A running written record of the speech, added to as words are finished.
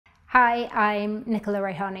Hi, I'm Nichola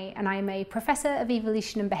Raihani and I'm a Professor of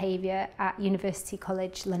Evolution and Behaviour at University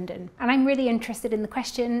College London. And I'm really interested in the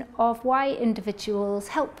question of why individuals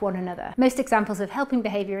help one another. Most examples of helping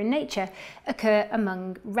behaviour in nature occur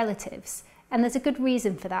among relatives. And there's a good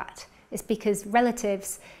reason for that. It's because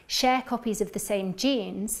relatives share copies of the same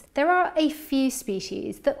genes. There are a few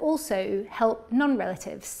species that also help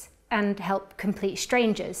non-relatives and help complete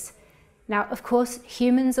strangers. Now, of course,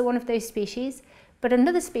 humans are one of those species, but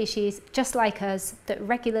another species, just like us, that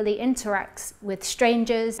regularly interacts with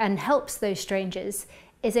strangers and helps those strangers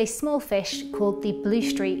is a small fish called the blue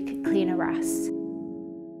streak cleaner wrasse.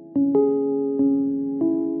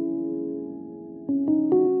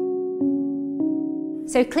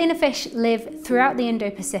 So cleaner fish live throughout the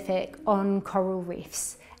Indo-Pacific on coral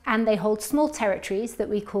reefs, and they hold small territories that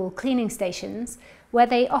we call cleaning stations, where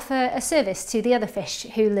they offer a service to the other fish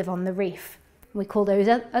who live on the reef. We call those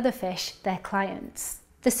other fish their clients.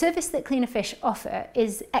 The service that cleaner fish offer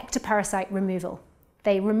is ectoparasite removal.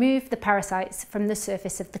 They remove the parasites from the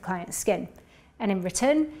surface of the client's skin, and in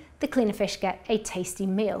return, the cleaner fish get a tasty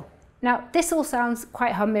meal. Now, this all sounds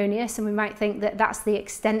quite harmonious, and we might think that that's the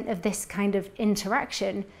extent of this kind of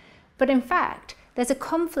interaction, but in fact, there's a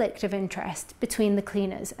conflict of interest between the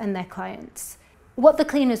cleaners and their clients. What the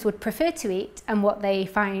cleaners would prefer to eat, and what they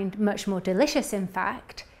find much more delicious in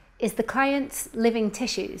fact, is the client's living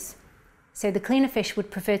tissues. So the cleaner fish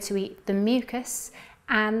would prefer to eat the mucus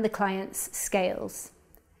and the client's scales.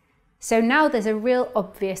 So now there's a real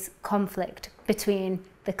obvious conflict between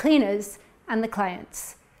the cleaners and the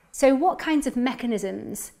clients. So what kinds of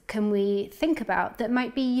mechanisms can we think about that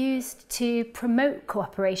might be used to promote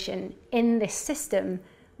cooperation in this system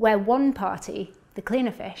where one party, the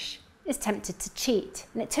cleaner fish, is tempted to cheat?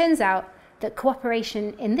 And it turns out that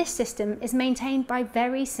cooperation in this system is maintained by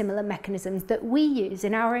very similar mechanisms that we use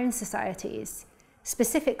in our own societies,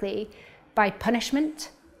 specifically by punishment.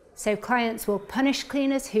 So clients will punish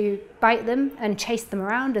cleaners who bite them and chase them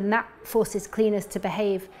around, and that forces cleaners to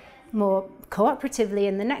behave more cooperatively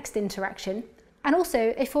in the next interaction. And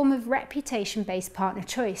also a form of reputation-based partner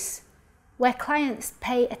choice, where clients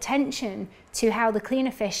pay attention to how the cleaner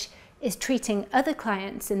fish is treating other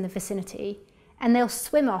clients in the vicinity, and they'll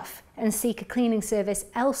swim off and seek a cleaning service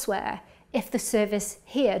elsewhere if the service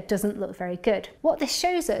here doesn't look very good. What this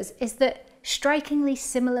shows us is that strikingly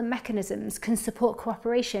similar mechanisms can support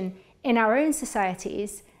cooperation in our own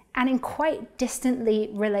societies and in quite distantly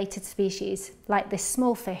related species, like this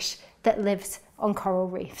small fish that lives on coral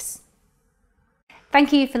reefs.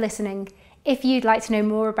 Thank you for listening. If you'd like to know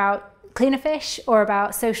more about cleaner fish or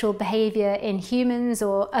about social behaviour in humans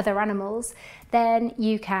or other animals, then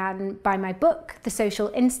you can buy my book, The Social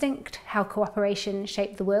Instinct: How Cooperation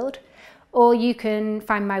Shaped the World, or you can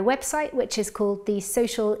find my website, which is called the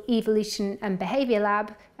Social Evolution and Behaviour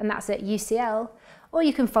Lab, and that's at UCL, or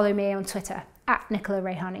you can follow me on Twitter, @Nichola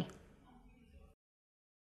Raihani.